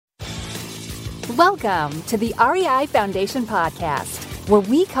Welcome to the REI Foundation Podcast, where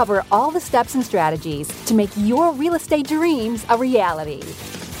we cover all the steps and strategies to make your real estate dreams a reality.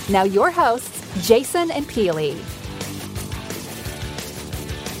 Now your hosts, Jason and Peely.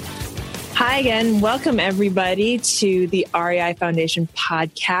 Hi again. Welcome everybody to the REI Foundation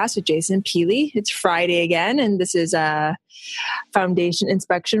Podcast with Jason and Peely. It's Friday again, and this is Foundation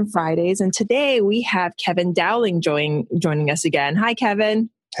Inspection Fridays. And today we have Kevin Dowling joining us again. Hi, Kevin.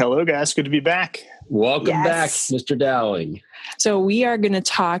 Hello, guys. Good to be back. Welcome back, Mr. Dowling. So we are going to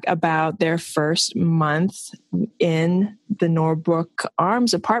talk about their first month in the Norbrook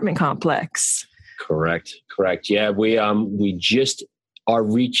Arms apartment complex. Correct. Yeah, we just are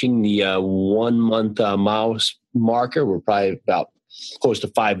reaching the 1 month miles marker. We're probably about close to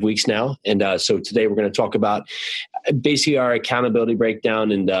 5 weeks now. And so today we're going to talk about basically our accountability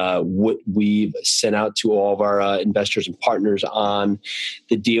breakdown and what we've sent out to all of our investors and partners on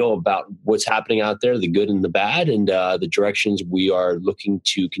the deal about what's happening out there, the good and the bad, and the directions we are looking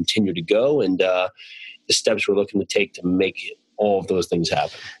to continue to go, and the steps we're looking to take to make all of those things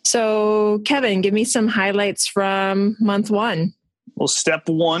happen. So Kevin, give me some highlights from month one. Well, step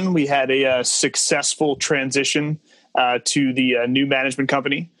one, we had a successful transition to the new management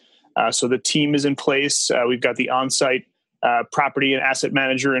company. So the team is in place. We've got the on-site property and asset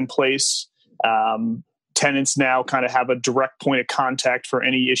manager in place. Tenants now kind of have a direct point of contact for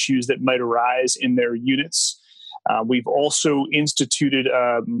any issues that might arise in their units. We've also instituted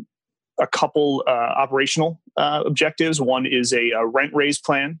a couple operational objectives. One is a rent raise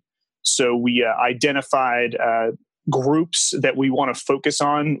plan. So we identified groups that we want to focus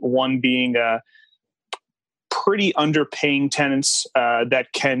on, one being pretty underpaying tenants that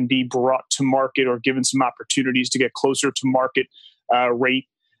can be brought to market or given some opportunities to get closer to market rate.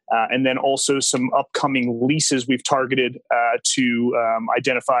 And then also some upcoming leases we've targeted to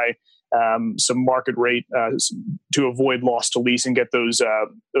identify some market rate to avoid loss to lease and get those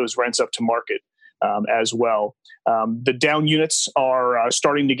rents up to market as well. The down units are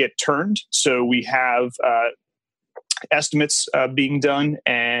starting to get turned. So we have estimates being done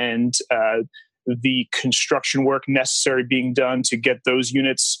and the construction work necessary being done to get those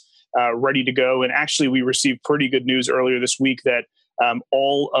units ready to go. And actually, we received pretty good news earlier this week that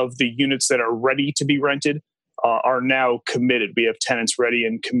all of the units that are ready to be rented are now committed. We have tenants ready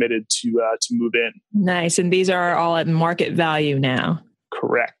and committed to move in. Nice. And these are all at market value now.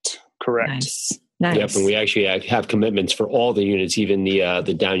 Correct. Nice. Yep, and we actually have commitments for all the units, even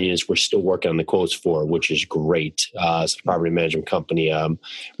the down units we're still working on the quotes for, which is great. So the property management company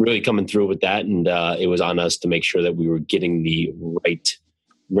really coming through with that, and it was on us to make sure that we were getting the right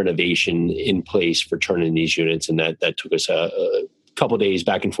renovation in place for turning these units, and that took us a couple of days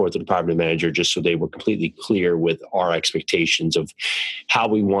back and forth with the property manager just so they were completely clear with our expectations of how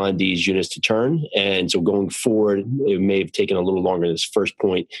we wanted these units to turn. And so going forward, it may have taken a little longer this first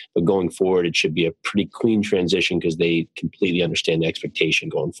point, but going forward, it should be a pretty clean transition because they completely understand the expectation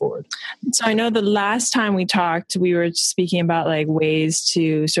going forward. So I know the last time we talked, we were speaking about like ways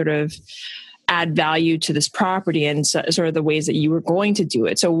to sort of add value to this property and sort of the ways that you were going to do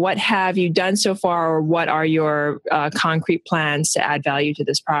it. So what have you done so far, or what are your concrete plans to add value to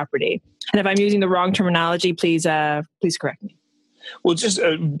this property? And if I'm using the wrong terminology, please correct me. Well, just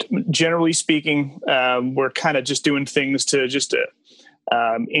generally speaking, we're kind of just doing things to just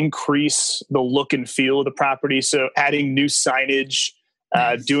increase the look and feel of the property. So adding new signage,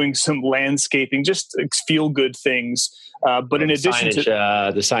 doing some landscaping, just feel good things. But in addition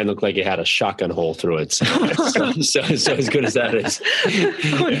to the sign looked like it had a shotgun hole through it. So as good as that is,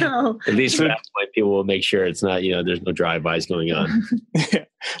 oh no! At least for that point, people will make sure it's not, there's no drive-bys going on. Yeah.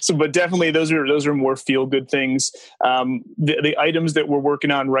 So, but definitely those are more feel good things. The items that we're working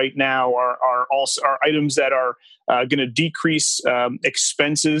on right now are also items that are going to decrease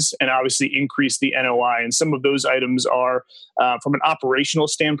expenses and obviously increase the NOI. And some of those items are from an operational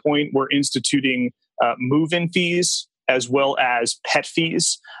standpoint, we're instituting move-in fees as well as pet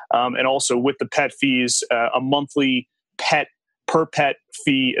fees. And also with the pet fees, a monthly per pet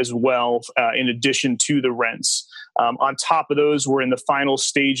fee as well, in addition to the rents. On top of those, we're in the final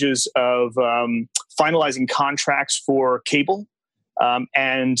stages of finalizing contracts for cable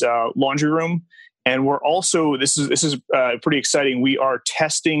and laundry room. And we're also, this is pretty exciting. We are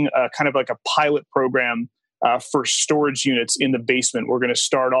testing kind of like a pilot program for storage units in the basement. We're going to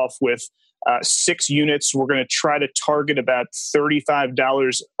start off with 6 units. We're going to try to target about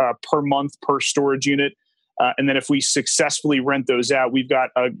 $35 per month per storage unit. And then if we successfully rent those out, we've got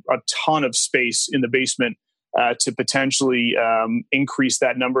a ton of space in the basement to potentially increase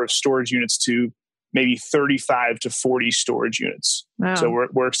that number of storage units to maybe 35 to 40 storage units. Wow. So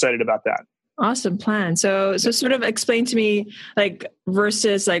we're excited about that. Awesome plan. So sort of explain to me, like,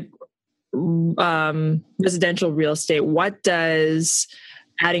 versus like residential real estate, what does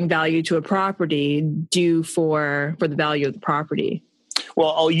adding value to a property do for the value of the property?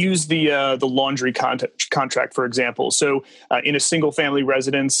 Well, I'll use the laundry contract, for example. So in a single family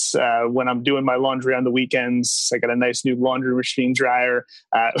residence, when I'm doing my laundry on the weekends, I got a nice new laundry machine dryer.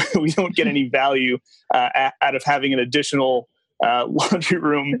 We don't get any value out of having an additional laundry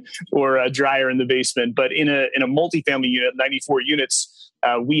room or a dryer in the basement. But in a multifamily unit, 94 units,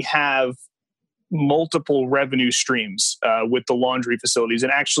 we have multiple revenue streams with the laundry facilities.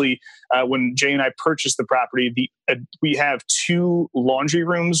 And actually, when Jay and I purchased the property, we have 2 laundry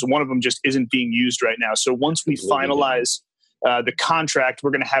rooms. One of them just isn't being used right now. So once we finalize the contract,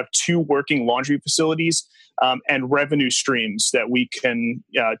 we're going to have 2 working laundry facilities and revenue streams that we can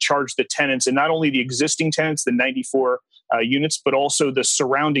charge the tenants, and not only the existing tenants, the 94 units, but also the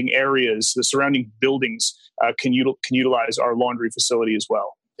surrounding areas, the surrounding buildings can utilize our laundry facility as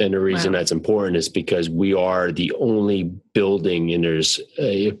well. And the reason that's important is because we are the only building, and there's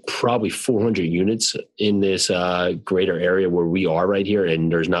probably 400 units in this greater area where we are right here.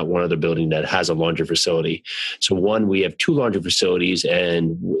 And there's not one other building that has a laundry facility. So we have 2 laundry facilities,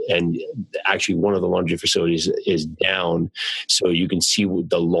 and actually one of the laundry facilities is down. So you can see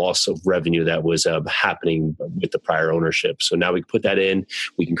the loss of revenue that was happening with the prior ownership. So now we put that in,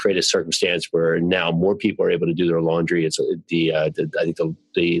 we can create a circumstance where now more people are able to do their laundry. It's I think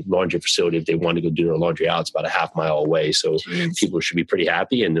the laundry facility, if they want to go do their laundry out, it's about a half mile away. So people should be pretty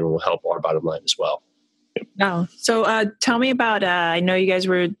happy, and it will help our bottom line as well. Wow. So tell me about, I know you guys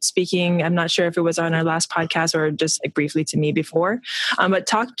were speaking, I'm not sure if it was on our last podcast or just like briefly to me before, but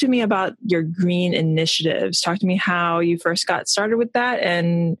talk to me about your green initiatives. Talk to me how you first got started with that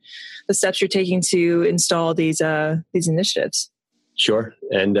and the steps you're taking to install these initiatives. Sure.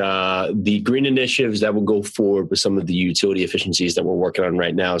 And the green initiatives that will go forward with some of the utility efficiencies that we're working on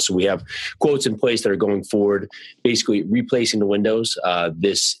right now. So we have quotes in place that are going forward, basically replacing the windows.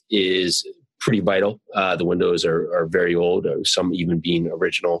 This is pretty vital. The windows are very old, some even being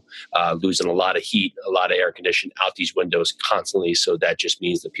original, losing a lot of heat, a lot of air conditioning out these windows constantly. So that just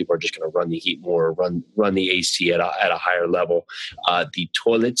means that people are just going to run the heat more, run the AC at a higher level. The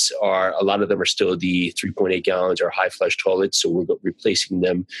toilets a lot of them are still the 3.8 gallons or high flush toilets. So we're replacing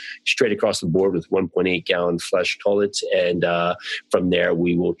them straight across the board with 1.8 gallon flush toilets. And from there,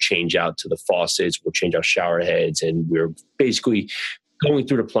 we will change out to the faucets, we'll change out shower heads, and we're basically going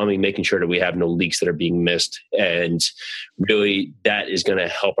through the plumbing, making sure that we have no leaks that are being missed. And really that is going to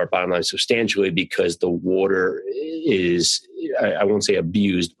help our bottom line substantially, because the water is, I won't say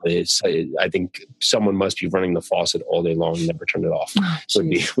abused, but I think someone must be running the faucet all day long and never turn it off.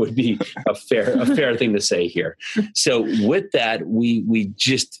 Would be a fair thing to say here. So with that, we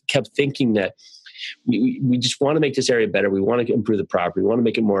just kept thinking that we just want to make this area better. We want to improve the property. We want to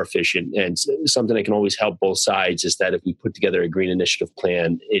make it more efficient. And something that can always help both sides is that if we put together a green initiative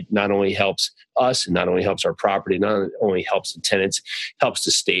plan, it not only helps us, and not only helps our property, not only helps the tenants, helps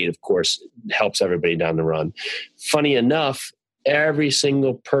the state, of course, helps everybody down the run. Funny enough, every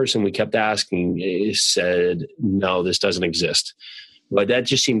single person we kept asking said, no, this doesn't exist. But that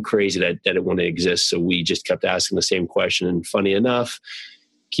just seemed crazy that it wouldn't exist. So we just kept asking the same question. And funny enough,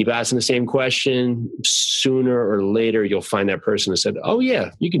 keep asking the same question, sooner or later, you'll find that person who said, oh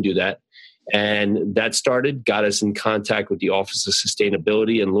yeah, you can do that. And that got us in contact with the Office of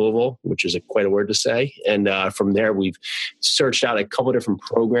Sustainability in Louisville, which is quite a word to say. And from there, we've searched out a couple of different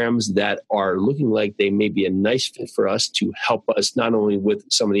programs that are looking like they may be a nice fit for us to help us not only with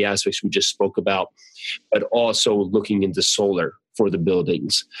some of the aspects we just spoke about, but also looking into solar for the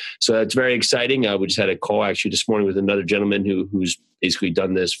buildings. So that's very exciting. We just had a call actually this morning with another gentleman who's basically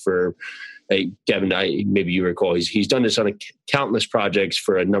done this for, Kevin, maybe you recall, he's done this on countless projects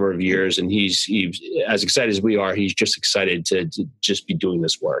for a number of years, and he's as excited as we are. He's just excited to just be doing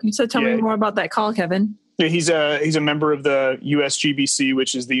this work. So tell me more about that call, Kevin. Yeah, he's a member of the USGBC,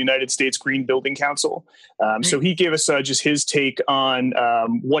 which is the United States Green Building Council. So he gave us just his take on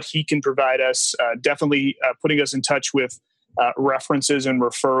what he can provide us, definitely putting us in touch with references and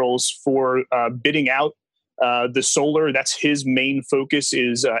referrals for bidding out the solar. That's his main focus,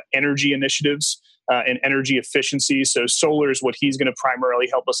 is energy initiatives and energy efficiency. So solar is what he's going to primarily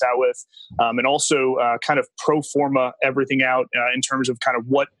help us out with, and also kind of pro forma everything out in terms of kind of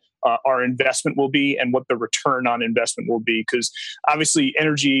what our investment will be and what the return on investment will be. Because obviously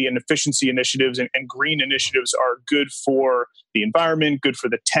energy and efficiency initiatives and green initiatives are good for the environment, good for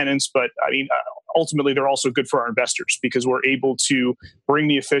the tenants. But I mean, ultimately they're also good for our investors because we're able to bring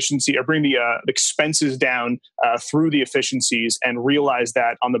the efficiency or bring the expenses down through the efficiencies and realize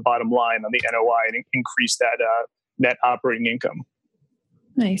that on the bottom line on the NOI and increase that net operating income.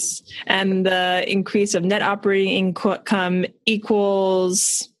 Nice. And the increase of net operating income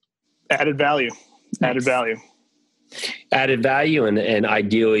equals added value. Nice. Added value, and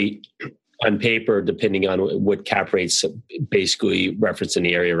ideally on paper, depending on what cap rates basically reference in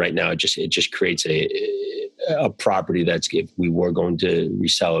the area right now, it just creates a property that's, if we were going to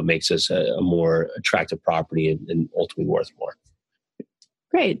resell, it makes us a more attractive property and ultimately worth more.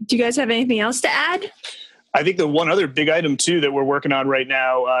 Great. Do you guys have anything else to add? I think the one other big item too that we're working on right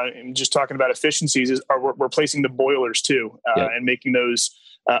now, and just talking about efficiencies, is we're replacing the boilers too, and making those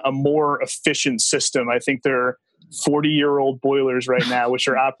a more efficient system. I think they're 40-year-old boilers right now, which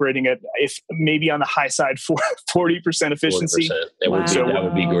are operating at, if maybe on the high side, 40% efficiency. 40%. That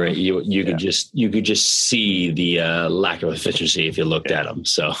would be great. You could just see the lack of efficiency if you looked at them.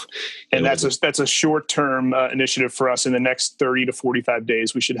 So, and that's a short-term initiative for us. In the next 30 to 45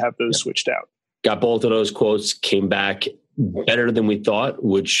 days, we should have those switched out. Got both of those quotes, came back better than we thought,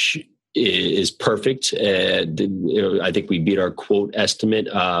 which is perfect. I think we beat our quote estimate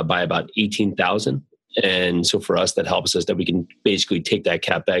by about $18,000. And so for us, that helps us that we can basically take that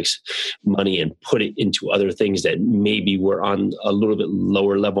CapEx money and put it into other things that maybe were on a little bit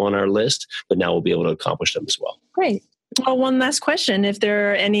lower level on our list, but now we'll be able to accomplish them as well. Great. Well, one last question. If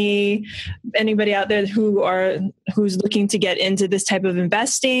there are anybody out there who's looking to get into this type of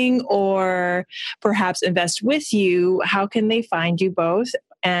investing or perhaps invest with you, how can they find you both?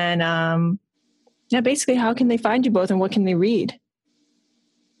 And basically, how can they find you both and what can they read?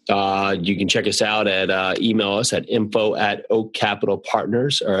 You can check us out at email us at info@Oak Capital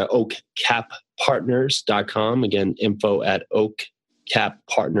Partners or oakcappartners.com. Again,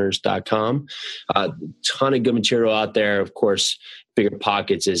 info@oakcappartners.com. Ton of good material out there. Of course, Bigger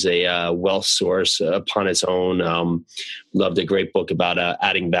Pockets is a wealth source upon its own. Loved a great book about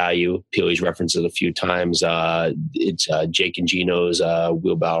adding value. Peely's referenced it a few times. It's Jake and Gino's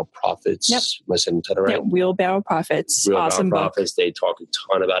Wheelbarrow Profits. Yep. Am I saying that right? Yeah, Wheelbarrow Profits. Awesome book. They talk a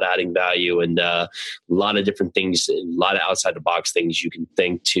ton about adding value and a lot of different things, a lot of outside the box things you can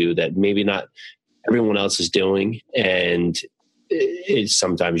think to that maybe not everyone else is doing. And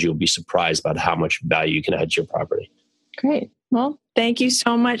sometimes you'll be surprised about how much value you can add to your property. Great. Well, thank you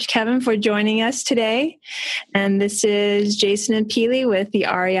so much, Kevin, for joining us today. And this is Jason and Peely with the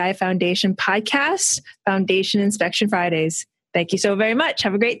REI Foundation podcast, Foundation Inspection Fridays. Thank you so very much.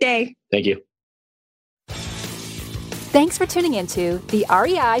 Have a great day. Thank you. Thanks for tuning into the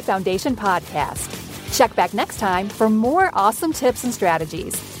REI Foundation podcast. Check back next time for more awesome tips and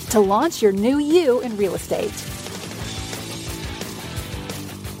strategies to launch your new you in real estate.